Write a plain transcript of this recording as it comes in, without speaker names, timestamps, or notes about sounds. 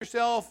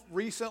Yourself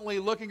recently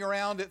looking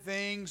around at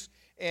things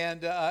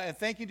and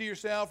thinking to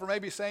yourself, or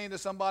maybe saying to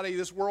somebody,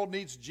 this world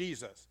needs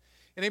Jesus.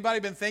 Anybody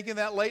been thinking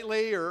that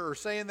lately or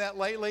saying that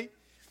lately?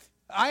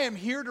 I am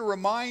here to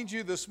remind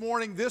you this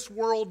morning, this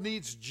world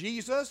needs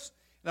Jesus.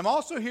 And I'm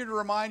also here to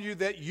remind you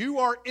that you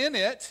are in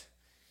it.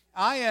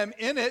 I am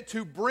in it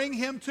to bring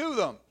him to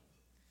them.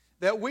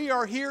 That we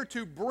are here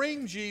to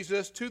bring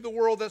Jesus to the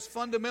world. That's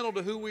fundamental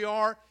to who we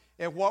are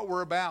and what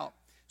we're about.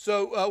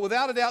 So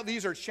without a doubt,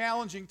 these are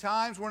challenging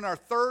times. We're in our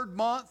third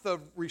month of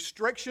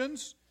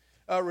restrictions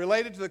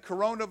related to the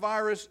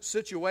coronavirus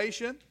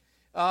situation.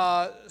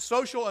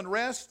 Social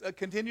unrest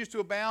continues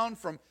to abound,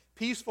 from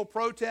peaceful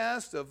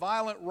protests to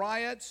violent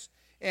riots.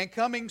 And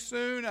coming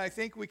soon, I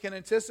think we can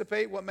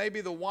anticipate what may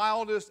be the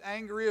wildest,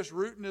 angriest,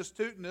 rootinest,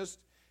 tootinest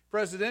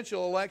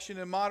presidential election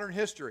in modern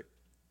history.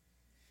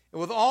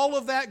 And with all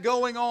of that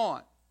going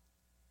on,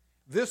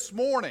 this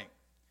morning,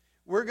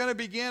 we're going to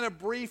begin a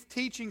brief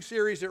teaching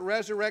series at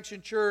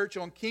Resurrection Church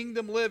on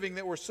kingdom living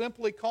that we're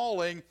simply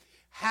calling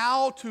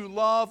How to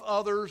Love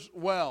Others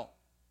Well.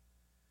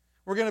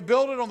 We're going to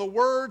build it on the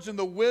words and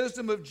the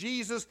wisdom of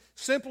Jesus,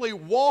 simply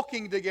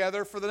walking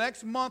together for the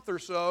next month or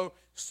so,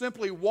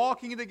 simply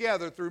walking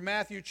together through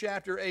Matthew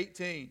chapter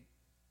 18.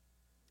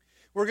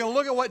 We're going to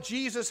look at what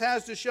Jesus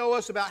has to show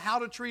us about how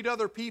to treat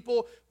other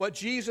people, what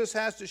Jesus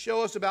has to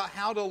show us about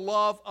how to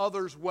love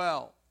others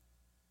well.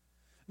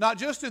 Not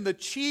just in the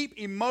cheap,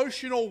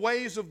 emotional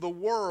ways of the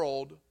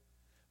world,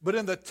 but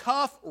in the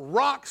tough,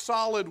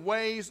 rock-solid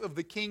ways of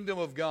the kingdom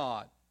of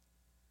God.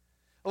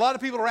 A lot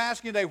of people are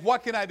asking today,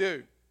 what can I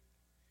do?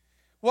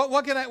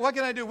 What can I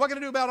do? What can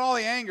I do about all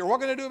the anger?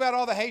 What can I do about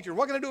all the hatred?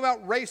 What can I do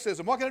about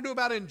racism? What can I do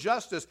about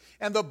injustice?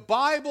 And the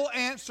Bible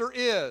answer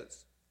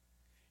is,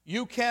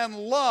 you can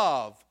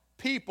love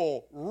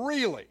people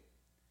really,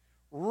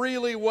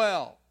 really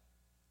well.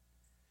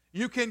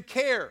 You can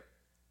care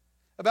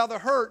about the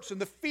hurts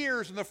and the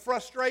fears and the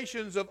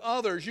frustrations of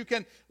others. You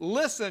can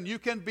listen. You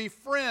can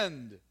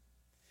befriend.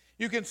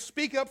 You can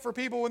speak up for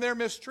people when they're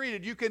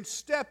mistreated. You can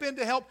step in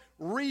to help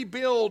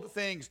rebuild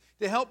things,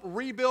 to help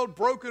rebuild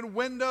broken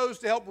windows,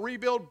 to help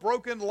rebuild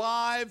broken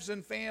lives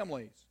and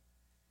families.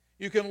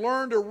 You can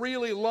learn to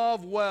really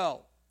love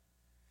well.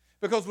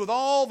 Because with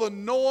all the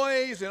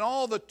noise and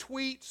all the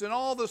tweets and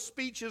all the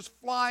speeches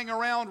flying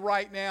around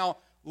right now,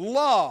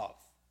 love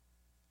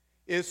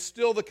is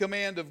still the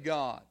command of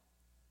God.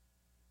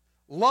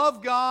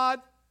 Love God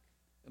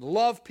and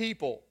love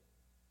people.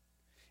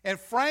 And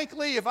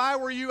frankly, if I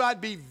were you,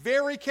 I'd be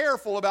very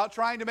careful about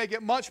trying to make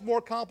it much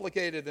more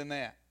complicated than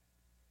that.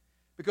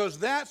 Because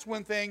that's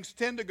when things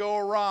tend to go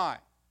awry.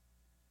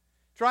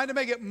 Trying to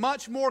make it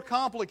much more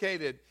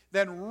complicated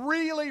than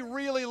really,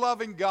 really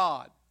loving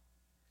God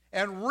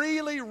and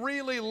really,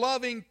 really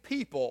loving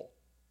people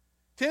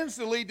tends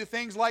to lead to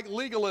things like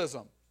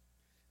legalism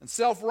and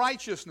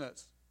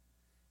self-righteousness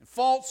and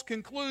false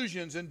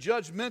conclusions and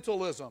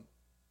judgmentalism.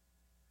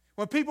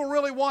 When people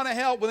really want to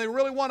help, when they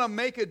really want to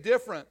make a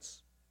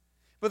difference,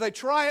 but they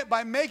try it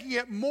by making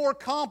it more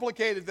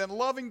complicated than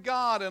loving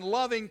God and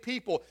loving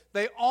people,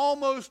 they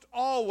almost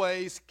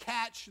always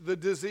catch the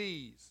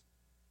disease.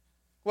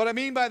 What I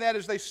mean by that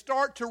is they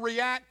start to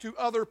react to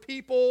other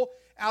people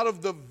out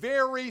of the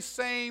very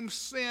same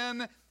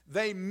sin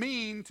they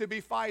mean to be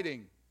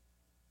fighting.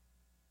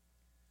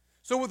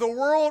 So with the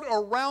world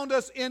around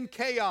us in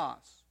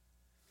chaos,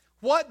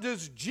 what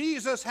does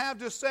Jesus have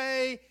to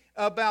say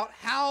about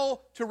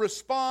how to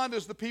respond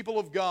as the people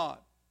of God?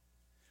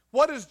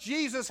 What does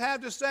Jesus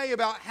have to say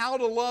about how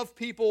to love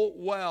people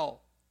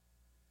well?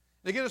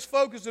 To get us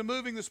focused and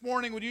moving this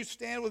morning, would you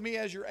stand with me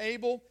as you're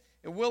able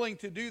and willing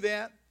to do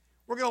that?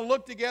 We're going to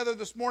look together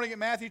this morning at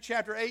Matthew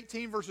chapter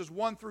 18, verses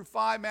 1 through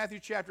 5. Matthew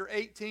chapter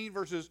 18,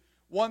 verses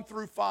 1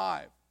 through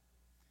 5.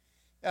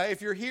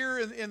 If you're here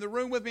in the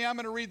room with me, I'm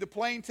going to read the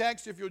plain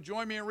text. If you'll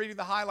join me in reading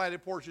the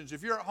highlighted portions.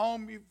 If you're at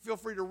home, you feel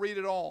free to read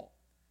it all.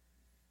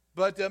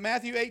 But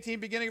Matthew 18,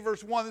 beginning of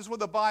verse 1, this is what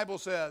the Bible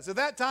says. At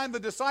that time, the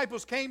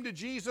disciples came to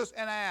Jesus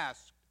and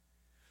asked,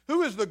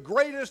 "Who is the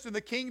greatest in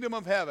the kingdom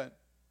of heaven?"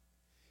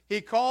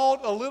 He called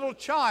a little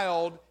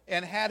child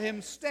and had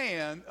him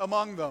stand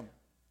among them.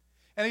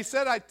 And he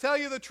said, "I tell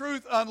you the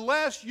truth,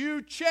 unless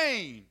you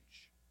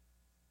change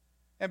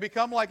and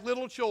become like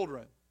little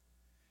children,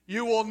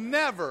 you will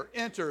never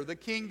enter the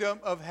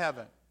kingdom of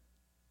heaven.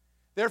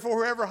 Therefore,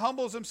 whoever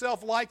humbles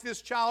himself like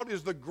this child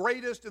is the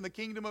greatest in the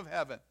kingdom of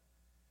heaven.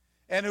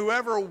 And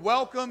whoever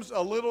welcomes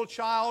a little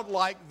child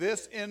like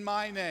this in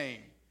my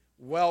name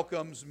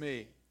welcomes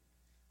me."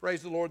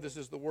 Praise the Lord. This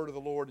is the word of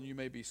the Lord, and you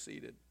may be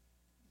seated.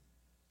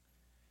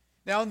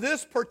 Now, in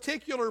this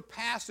particular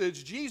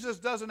passage, Jesus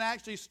doesn't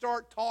actually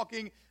start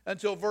talking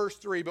until verse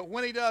 3. But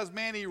when he does,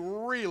 man, he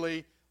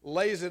really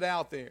lays it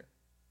out there.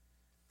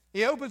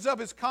 He opens up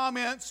his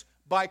comments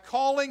by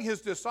calling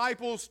his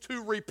disciples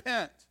to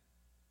repent,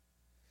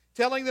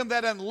 telling them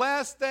that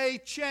unless they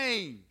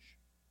change,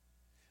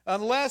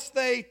 unless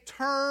they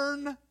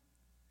turn,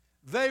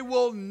 they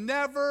will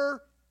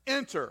never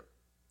enter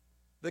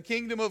the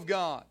kingdom of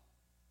God.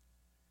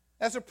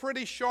 That's a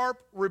pretty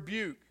sharp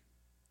rebuke.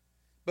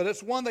 but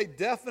it's one they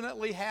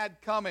definitely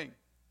had coming.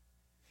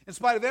 In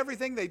spite of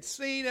everything they'd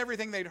seen,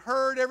 everything they'd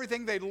heard,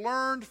 everything they'd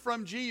learned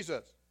from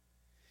Jesus.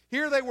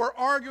 Here they were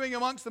arguing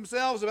amongst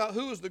themselves about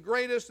who was the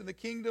greatest in the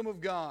kingdom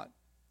of God.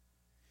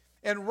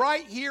 And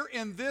right here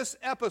in this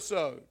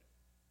episode,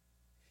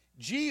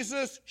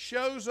 Jesus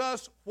shows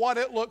us what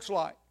it looks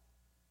like.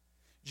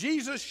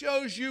 Jesus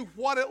shows you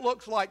what it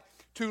looks like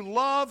to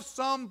love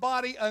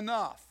somebody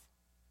enough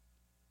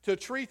to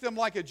treat them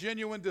like a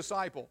genuine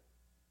disciple.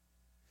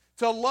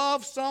 To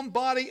love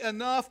somebody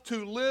enough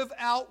to live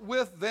out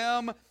with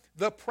them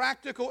the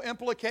practical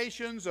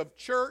implications of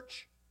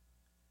church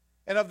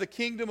and of the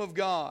kingdom of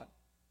God.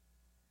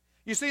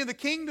 You see, in the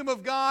kingdom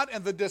of God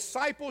and the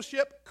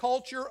discipleship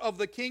culture of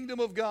the kingdom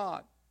of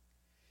God,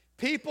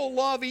 people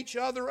love each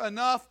other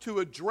enough to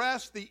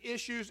address the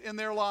issues in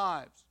their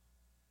lives.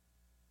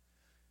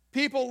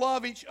 People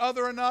love each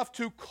other enough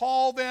to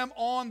call them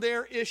on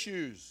their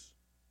issues.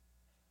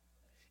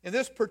 In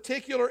this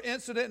particular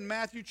incident in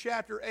Matthew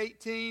chapter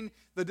 18,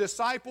 the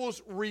disciples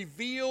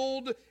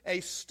revealed a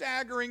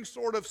staggering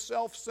sort of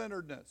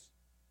self-centeredness.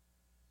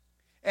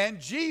 And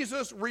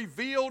Jesus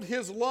revealed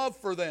his love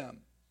for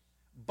them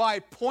by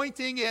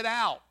pointing it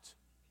out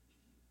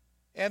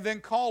and then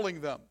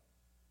calling them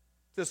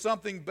to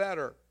something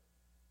better.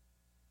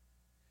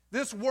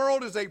 This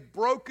world is a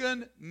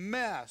broken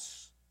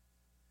mess.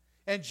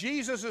 And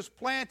Jesus has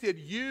planted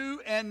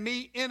you and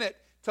me in it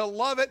to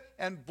love it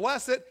and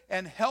bless it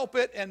and help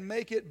it and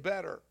make it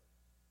better.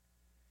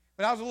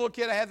 When I was a little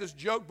kid, I had this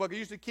joke book. I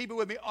used to keep it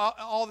with me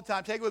all the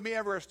time, take it with me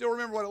everywhere. I still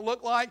remember what it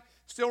looked like,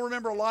 still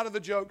remember a lot of the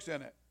jokes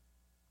in it.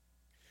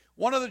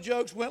 One of the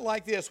jokes went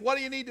like this: what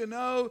do you need to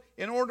know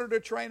in order to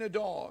train a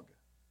dog?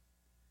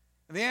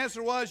 And the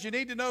answer was, you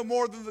need to know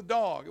more than the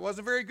dog. It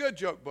wasn't a very good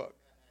joke book.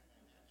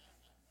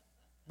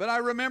 But I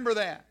remember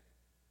that.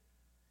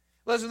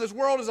 Listen, this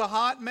world is a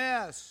hot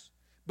mess.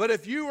 But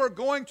if you are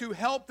going to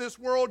help this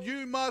world,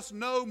 you must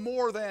know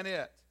more than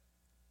it.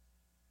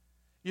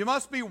 You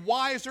must be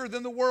wiser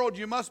than the world.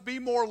 You must be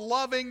more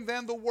loving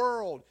than the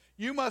world.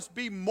 You must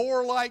be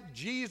more like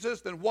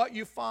Jesus than what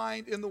you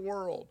find in the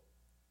world.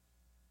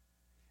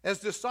 As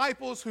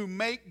disciples who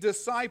make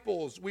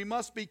disciples, we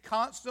must be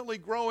constantly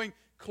growing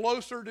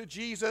closer to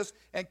Jesus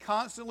and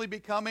constantly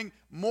becoming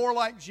more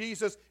like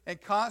Jesus and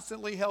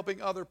constantly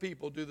helping other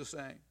people do the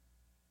same.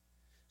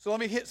 So let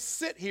me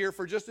sit here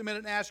for just a minute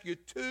and ask you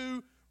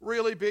two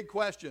really big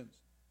questions.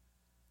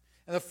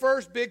 And the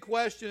first big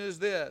question is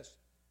this: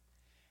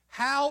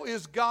 how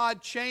is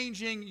God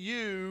changing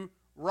you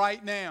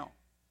right now?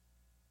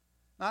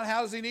 Not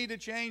how does he need to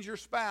change your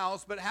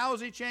spouse, but how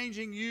is he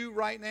changing you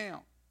right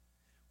now?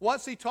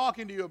 What's he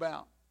talking to you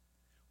about?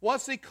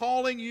 What's he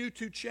calling you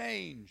to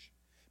change?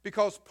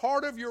 Because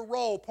part of your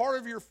role, part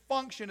of your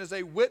function as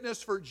a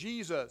witness for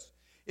Jesus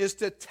is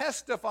to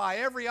testify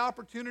every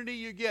opportunity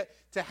you get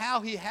to how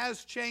he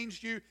has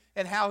changed you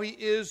and how he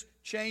is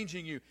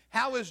changing you.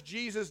 How has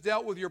Jesus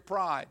dealt with your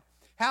pride?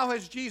 How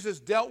has Jesus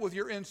dealt with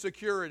your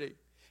insecurity?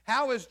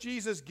 How has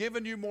Jesus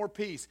given you more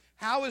peace?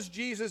 How has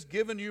Jesus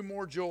given you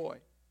more joy?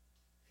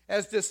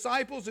 As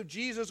disciples of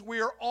Jesus,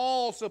 we are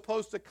all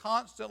supposed to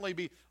constantly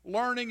be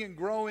learning and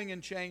growing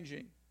and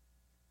changing.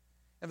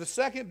 And the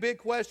second big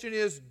question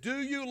is,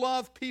 do you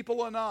love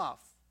people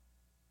enough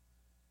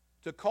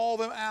to call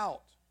them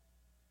out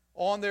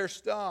on their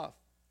stuff,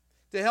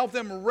 to help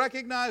them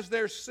recognize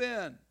their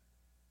sin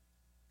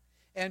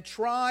and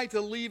try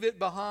to leave it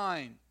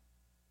behind?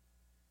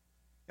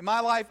 In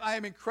my life, I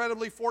am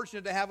incredibly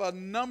fortunate to have a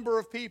number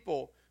of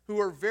people who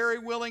are very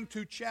willing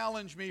to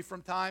challenge me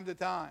from time to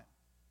time.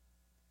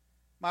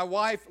 My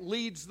wife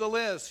leads the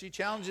list. She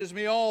challenges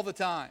me all the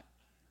time.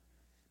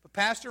 But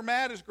Pastor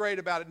Matt is great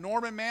about it.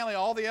 Norman Manley,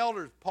 all the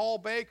elders, Paul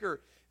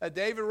Baker,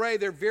 David Ray,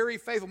 they're very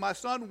faithful. My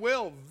son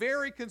Will,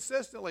 very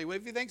consistently.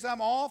 If he thinks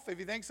I'm off, if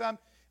he thinks I'm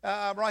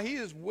right, he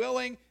is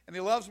willing and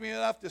he loves me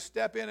enough to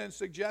step in and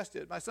suggest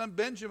it. My son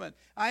Benjamin,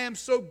 I am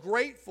so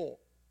grateful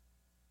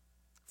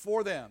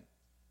for them,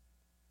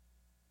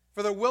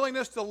 for their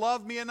willingness to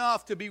love me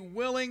enough to be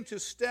willing to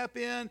step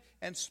in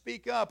and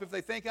speak up if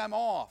they think I'm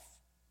off,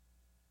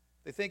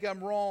 they think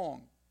I'm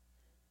wrong.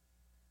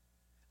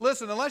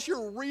 Listen, unless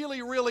you're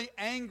really, really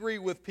angry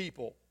with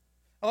people,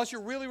 unless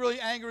you're really, really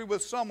angry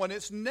with someone,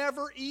 it's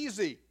never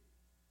easy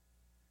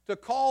to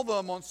call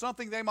them on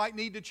something they might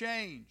need to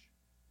change.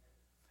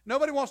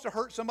 Nobody wants to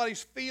hurt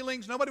somebody's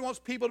feelings. Nobody wants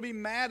people to be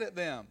mad at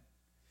them.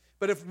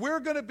 But if we're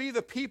going to be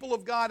the people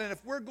of God and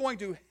if we're going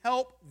to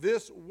help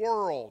this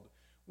world,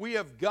 we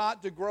have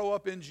got to grow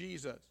up in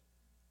Jesus.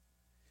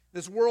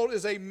 This world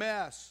is a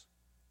mess.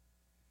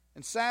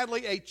 And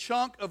sadly, a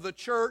chunk of the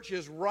church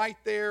is right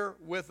there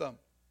with them.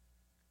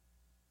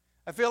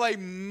 I feel a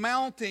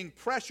mounting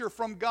pressure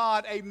from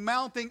God, a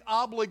mounting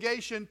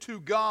obligation to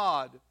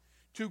God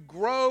to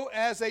grow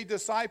as a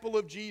disciple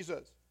of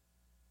Jesus,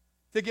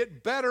 to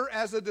get better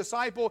as a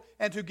disciple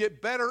and to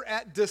get better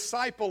at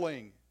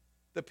discipling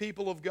the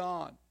people of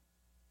God.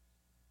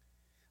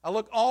 I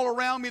look all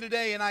around me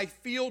today and I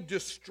feel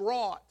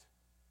distraught.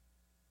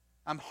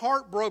 I'm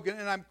heartbroken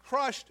and I'm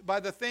crushed by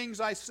the things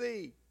I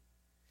see.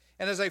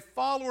 And as a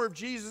follower of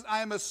Jesus,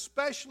 I am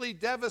especially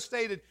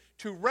devastated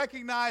to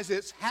recognize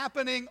it's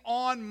happening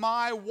on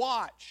my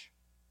watch.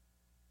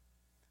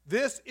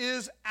 This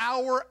is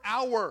our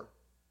hour.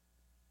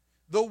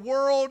 The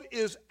world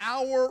is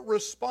our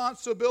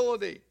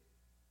responsibility.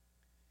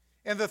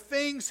 And the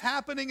things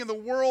happening in the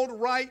world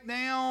right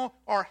now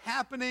are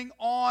happening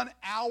on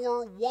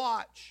our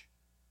watch.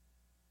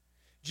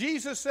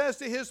 Jesus says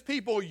to his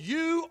people,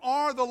 you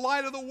are the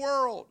light of the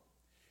world.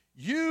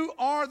 You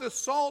are the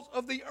salt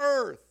of the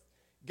earth.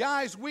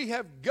 Guys, we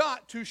have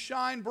got to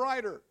shine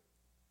brighter.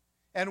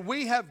 And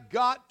we have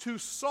got to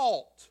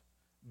salt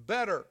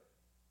better.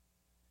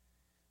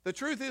 The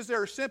truth is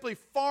there are simply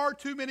far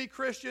too many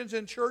Christians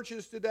in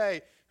churches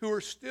today who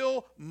are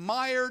still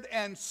mired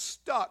and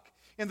stuck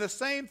in the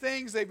same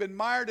things they've been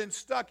mired and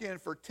stuck in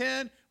for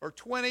 10 or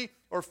 20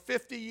 or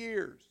 50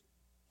 years.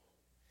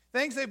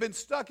 Things they've been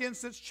stuck in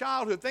since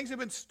childhood. Things they've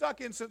been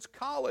stuck in since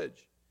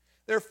college.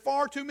 There are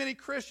far too many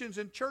Christians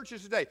in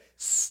churches today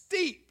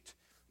steeped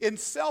in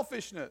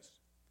selfishness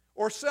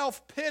or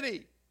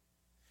self-pity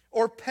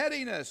or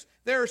pettiness.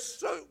 There are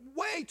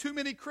way too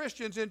many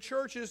Christians in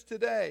churches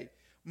today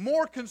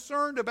more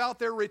concerned about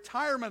their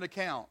retirement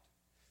account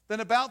than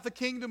about the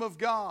kingdom of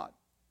God.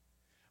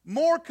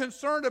 More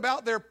concerned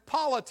about their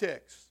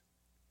politics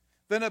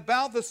than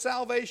about the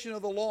salvation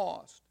of the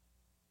lost.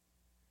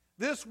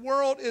 This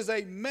world is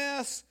a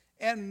mess,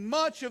 and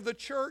much of the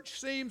church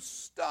seems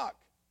stuck,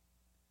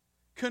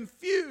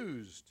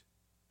 confused,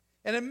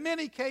 and in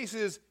many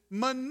cases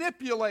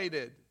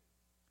manipulated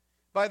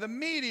by the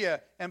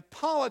media and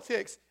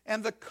politics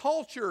and the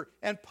culture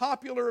and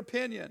popular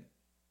opinion.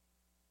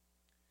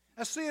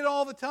 I see it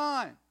all the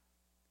time.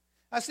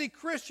 I see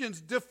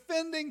Christians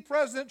defending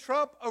President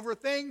Trump over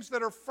things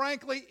that are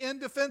frankly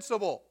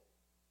indefensible.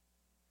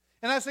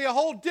 And I see a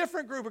whole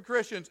different group of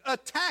Christians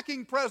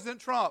attacking President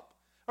Trump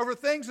over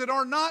things that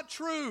are not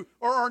true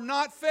or are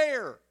not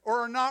fair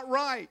or are not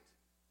right.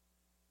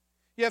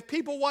 You have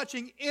people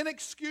watching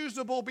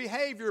inexcusable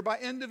behavior by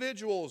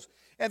individuals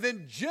and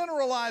then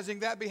generalizing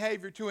that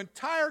behavior to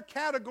entire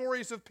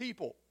categories of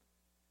people,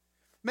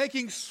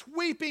 making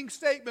sweeping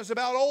statements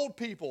about old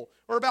people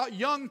or about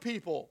young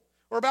people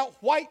or about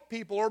white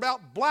people or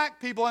about black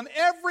people, and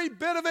every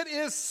bit of it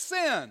is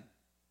sin.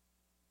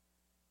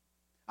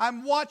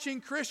 I'm watching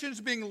Christians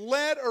being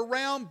led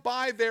around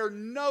by their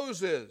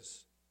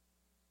noses,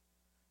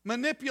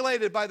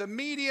 manipulated by the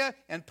media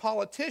and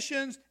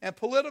politicians and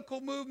political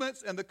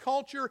movements and the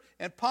culture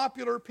and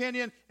popular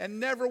opinion, and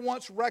never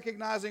once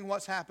recognizing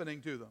what's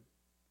happening to them.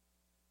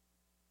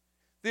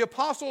 The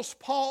Apostle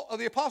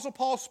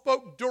Paul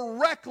spoke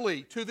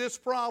directly to this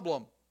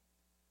problem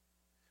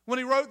when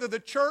he wrote that the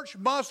church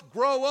must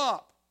grow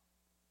up.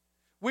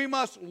 We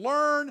must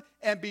learn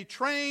and be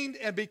trained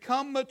and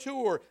become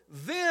mature.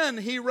 Then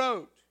he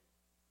wrote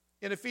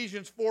in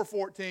Ephesians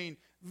 4:14,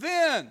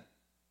 then,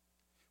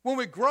 when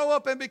we grow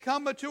up and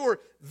become mature,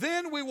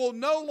 then we will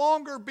no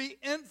longer be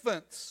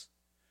infants,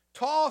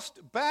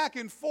 tossed back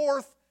and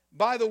forth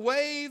by the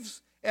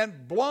waves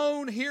and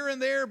blown here and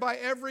there by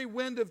every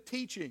wind of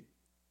teaching,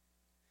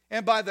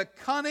 and by the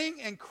cunning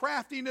and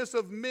craftiness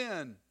of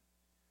men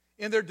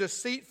in their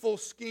deceitful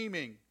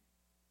scheming.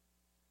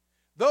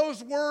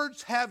 Those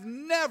words have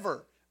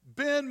never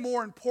been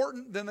more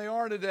important than they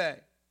are today.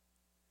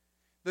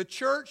 The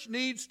church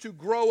needs to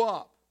grow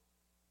up.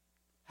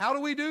 How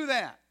do we do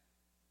that?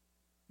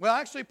 Well,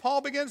 actually, Paul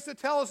begins to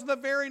tell us in the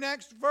very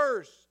next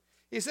verse.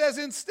 He says,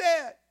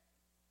 instead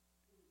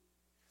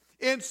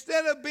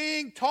of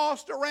being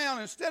tossed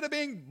around, instead of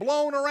being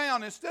blown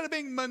around, instead of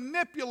being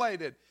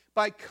manipulated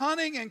by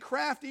cunning and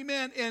crafty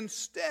men,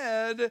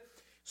 instead,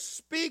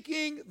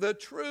 speaking the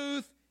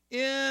truth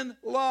in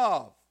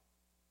love.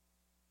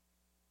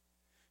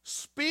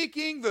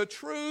 Speaking the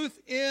truth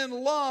in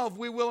love,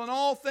 we will in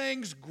all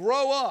things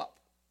grow up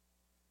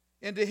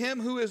into Him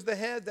who is the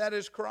head, that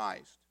is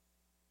Christ.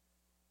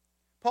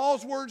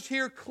 Paul's words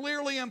here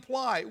clearly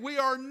imply we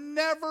are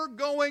never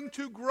going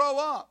to grow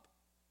up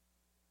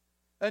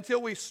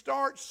until we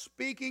start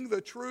speaking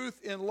the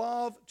truth in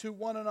love to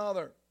one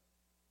another.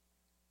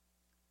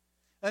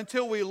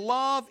 Until we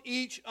love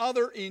each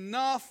other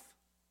enough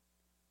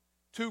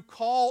to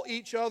call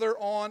each other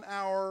on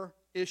our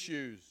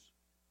issues.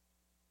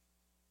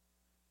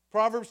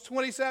 Proverbs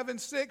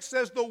 27:6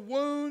 says, the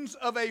wounds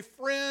of a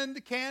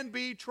friend can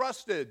be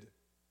trusted,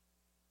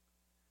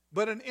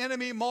 but an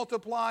enemy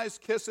multiplies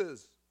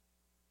kisses.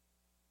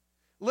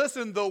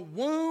 Listen, the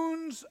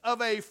wounds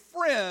of a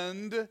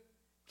friend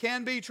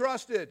can be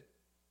trusted.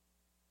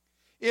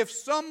 If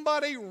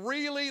somebody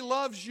really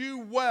loves you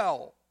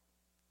well,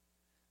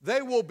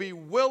 they will be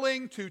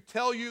willing to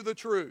tell you the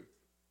truth.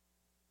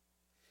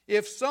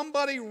 If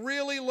somebody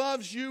really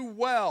loves you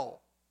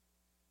well,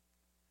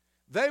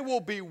 they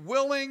will be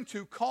willing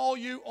to call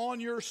you on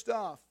your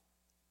stuff.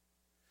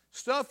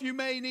 Stuff you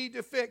may need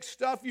to fix,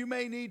 stuff you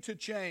may need to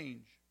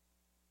change.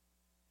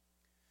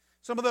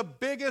 Some of the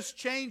biggest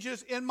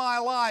changes in my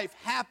life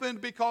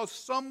happened because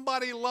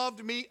somebody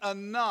loved me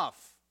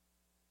enough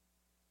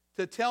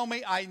to tell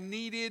me I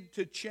needed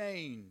to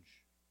change.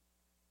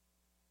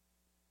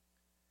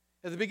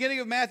 At the beginning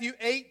of Matthew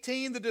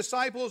 18, the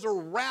disciples are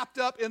wrapped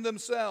up in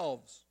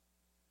themselves.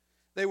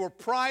 They were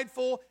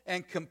prideful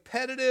and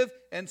competitive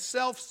and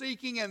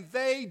self-seeking, and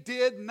they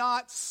did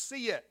not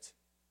see it.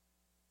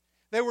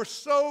 They were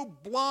so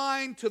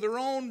blind to their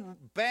own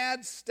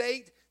bad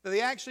state that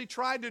they actually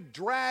tried to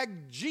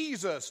drag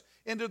Jesus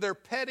into their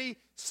petty,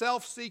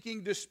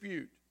 self-seeking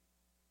dispute.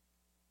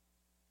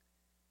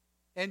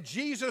 And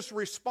Jesus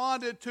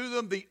responded to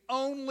them the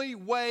only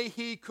way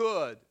he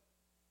could.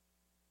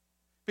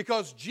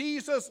 Because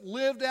Jesus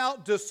lived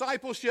out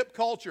discipleship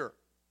culture.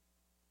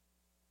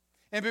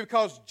 And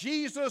because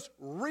Jesus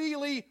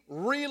really,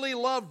 really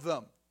loved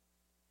them,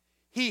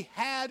 he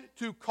had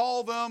to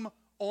call them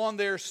on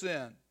their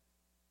sin.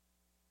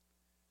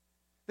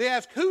 They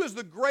asked, who is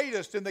the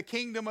greatest in the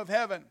kingdom of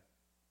heaven?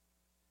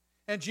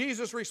 And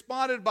Jesus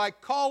responded by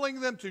calling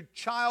them to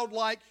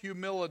childlike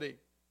humility.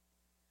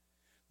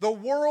 The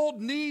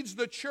world needs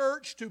the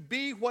church to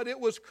be what it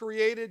was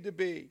created to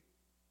be.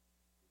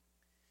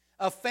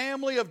 A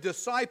family of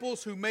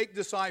disciples who make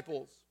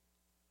disciples.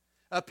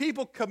 A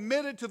people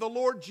committed to the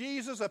Lord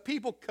Jesus, a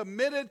people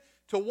committed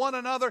to one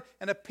another,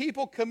 and a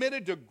people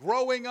committed to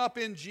growing up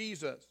in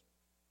Jesus.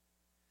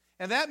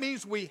 And that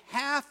means we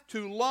have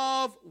to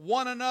love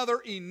one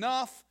another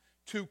enough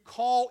to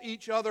call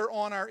each other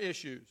on our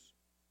issues.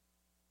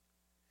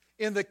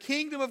 In the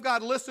kingdom of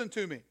God, listen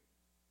to me.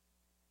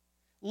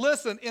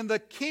 Listen, in the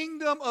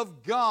kingdom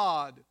of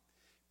God,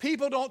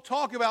 people don't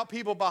talk about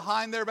people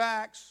behind their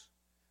backs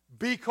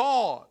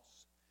because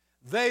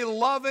they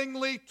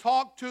lovingly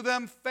talk to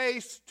them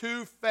face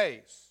to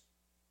face.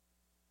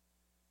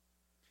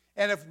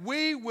 And if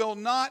we will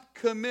not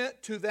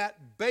commit to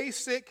that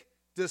basic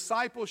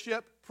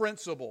discipleship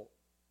principle,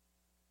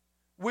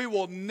 we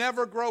will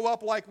never grow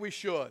up like we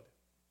should.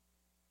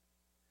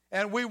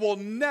 And we will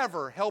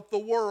never help the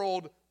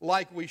world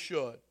like we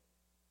should.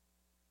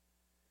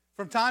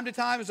 From time to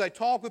time, as I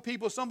talk with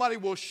people, somebody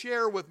will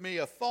share with me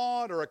a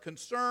thought or a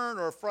concern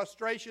or a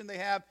frustration they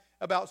have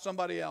about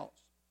somebody else.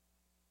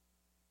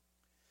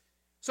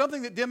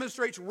 Something that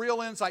demonstrates real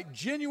insight,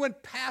 genuine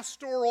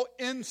pastoral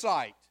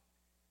insight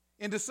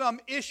into some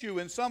issue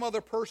in some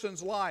other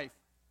person's life.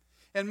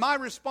 And my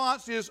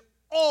response is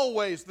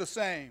always the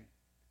same.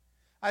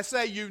 I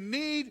say, you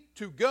need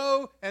to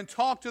go and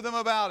talk to them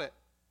about it.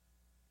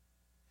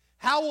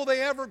 How will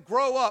they ever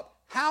grow up?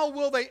 How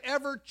will they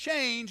ever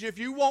change if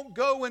you won't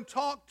go and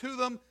talk to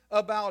them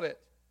about it?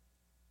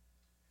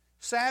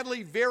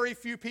 Sadly, very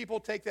few people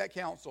take that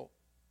counsel.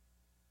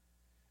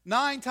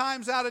 9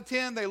 times out of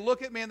 10, they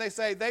look at me and they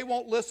say, they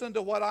won't listen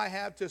to what I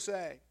have to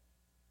say.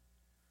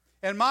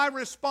 And my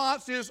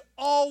response is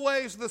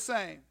always the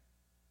same.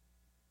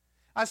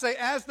 I say,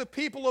 as the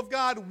people of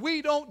God,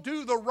 we don't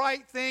do the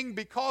right thing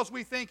because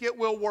we think it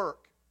will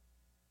work.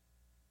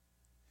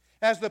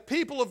 As the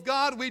people of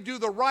God, we do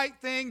the right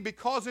thing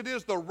because it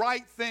is the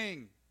right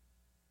thing.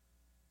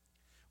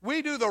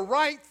 We do the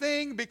right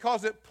thing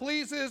because it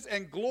pleases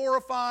and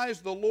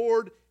glorifies the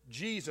Lord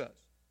Jesus.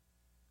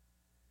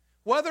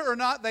 Whether or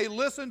not they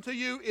listen to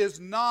you is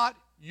not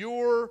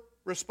your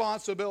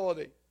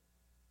responsibility.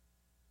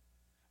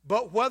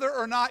 But whether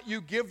or not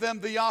you give them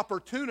the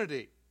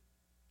opportunity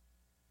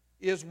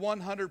is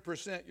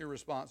 100% your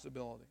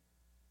responsibility.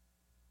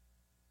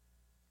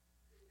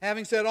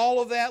 Having said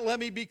all of that, let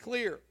me be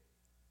clear.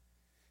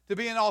 To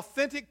be an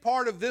authentic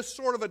part of this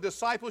sort of a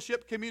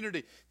discipleship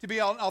community, to be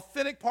an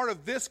authentic part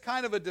of this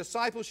kind of a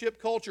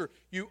discipleship culture,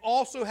 you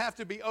also have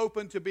to be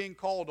open to being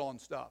called on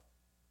stuff.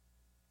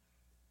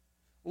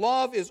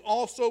 Love is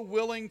also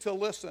willing to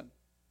listen.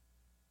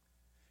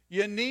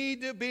 You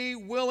need to be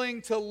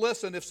willing to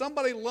listen. If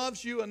somebody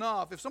loves you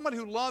enough, if somebody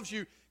who loves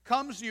you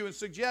comes to you and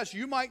suggests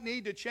you might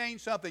need to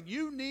change something,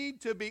 you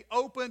need to be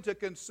open to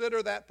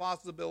consider that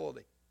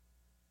possibility.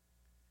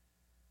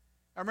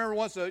 I remember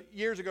once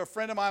years ago, a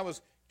friend of mine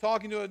was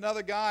talking to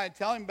another guy and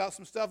telling him about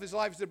some stuff in his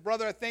life. He said,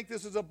 brother, I think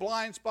this is a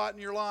blind spot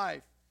in your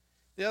life.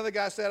 The other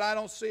guy said, I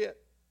don't see it.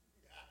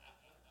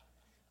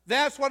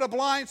 That's what a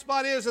blind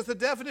spot is. It's the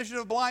definition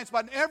of a blind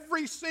spot. And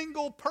every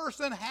single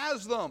person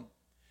has them,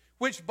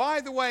 which,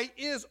 by the way,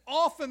 is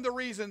often the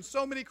reason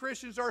so many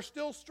Christians are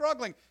still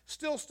struggling,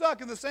 still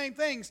stuck in the same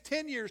things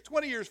 10 years,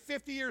 20 years,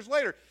 50 years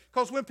later.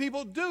 Because when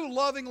people do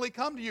lovingly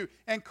come to you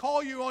and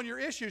call you on your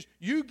issues,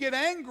 you get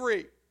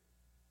angry.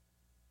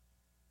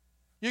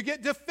 You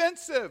get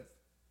defensive.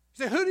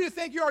 You say, who do you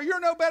think you are? You're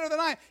no better than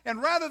I am.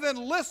 And rather than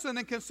listen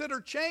and consider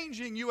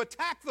changing, you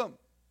attack them.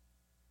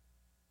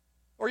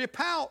 Or you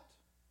pout.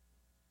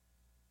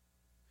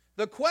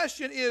 The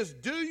question is,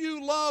 do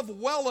you love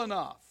well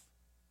enough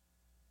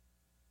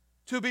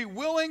to be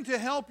willing to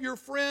help your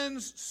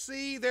friends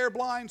see their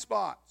blind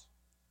spots?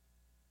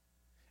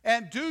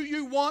 And do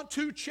you want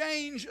to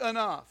change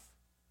enough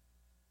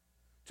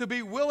to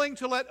be willing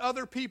to let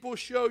other people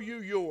show you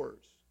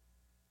yours?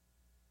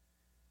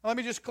 Let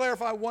me just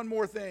clarify one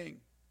more thing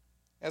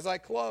as I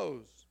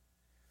close.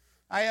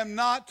 I am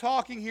not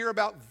talking here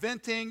about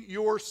venting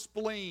your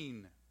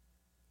spleen.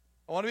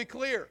 I want to be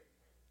clear.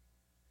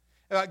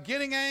 about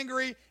getting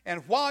angry,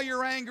 and while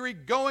you're angry,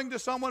 going to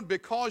someone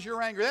because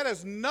you're angry. That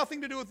has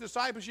nothing to do with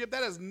discipleship.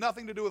 That has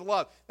nothing to do with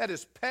love. That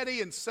is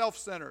petty and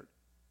self-centered.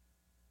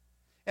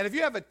 And if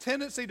you have a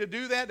tendency to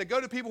do that, to go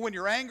to people when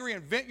you're angry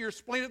and vent your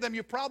spleen at them,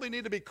 you probably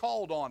need to be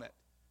called on it.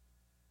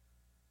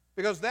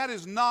 Because that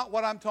is not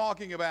what I'm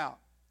talking about.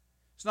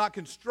 It's not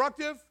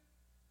constructive.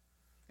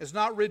 It's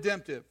not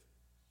redemptive.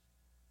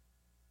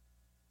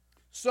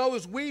 So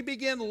as we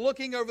begin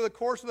looking over the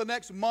course of the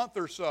next month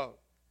or so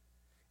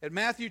at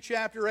Matthew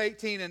chapter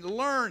 18 and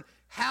learn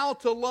how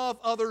to love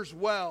others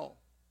well,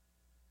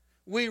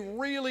 we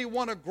really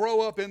want to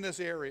grow up in this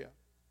area.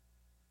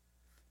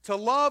 To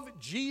love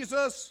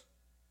Jesus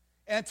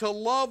and to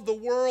love the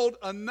world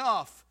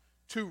enough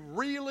to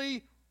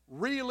really,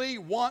 really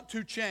want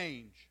to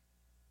change.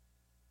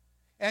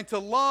 And to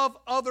love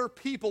other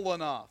people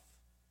enough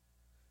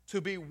to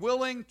be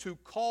willing to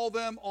call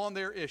them on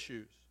their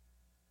issues.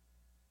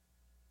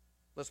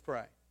 Let's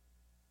pray.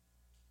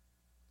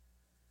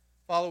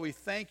 Father, we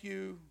thank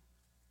you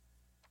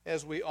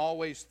as we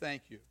always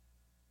thank you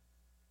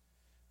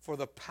for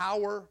the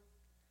power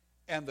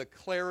and the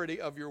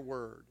clarity of your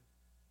word.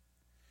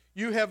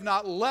 You have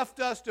not left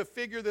us to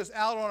figure this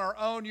out on our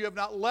own. You have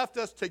not left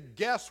us to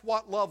guess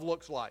what love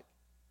looks like.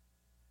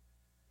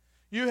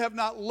 You have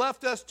not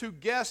left us to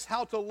guess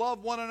how to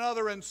love one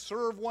another and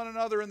serve one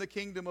another in the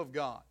kingdom of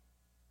God.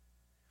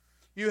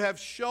 You have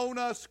shown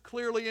us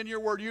clearly in your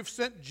word. You've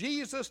sent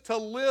Jesus to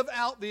live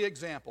out the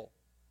example.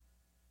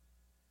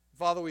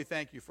 Father, we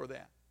thank you for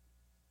that.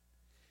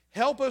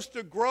 Help us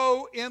to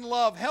grow in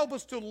love. Help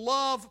us to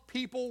love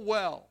people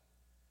well.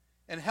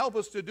 And help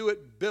us to do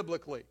it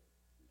biblically,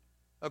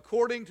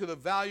 according to the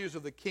values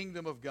of the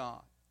kingdom of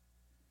God.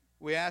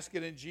 We ask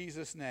it in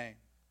Jesus' name.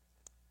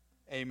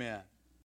 Amen.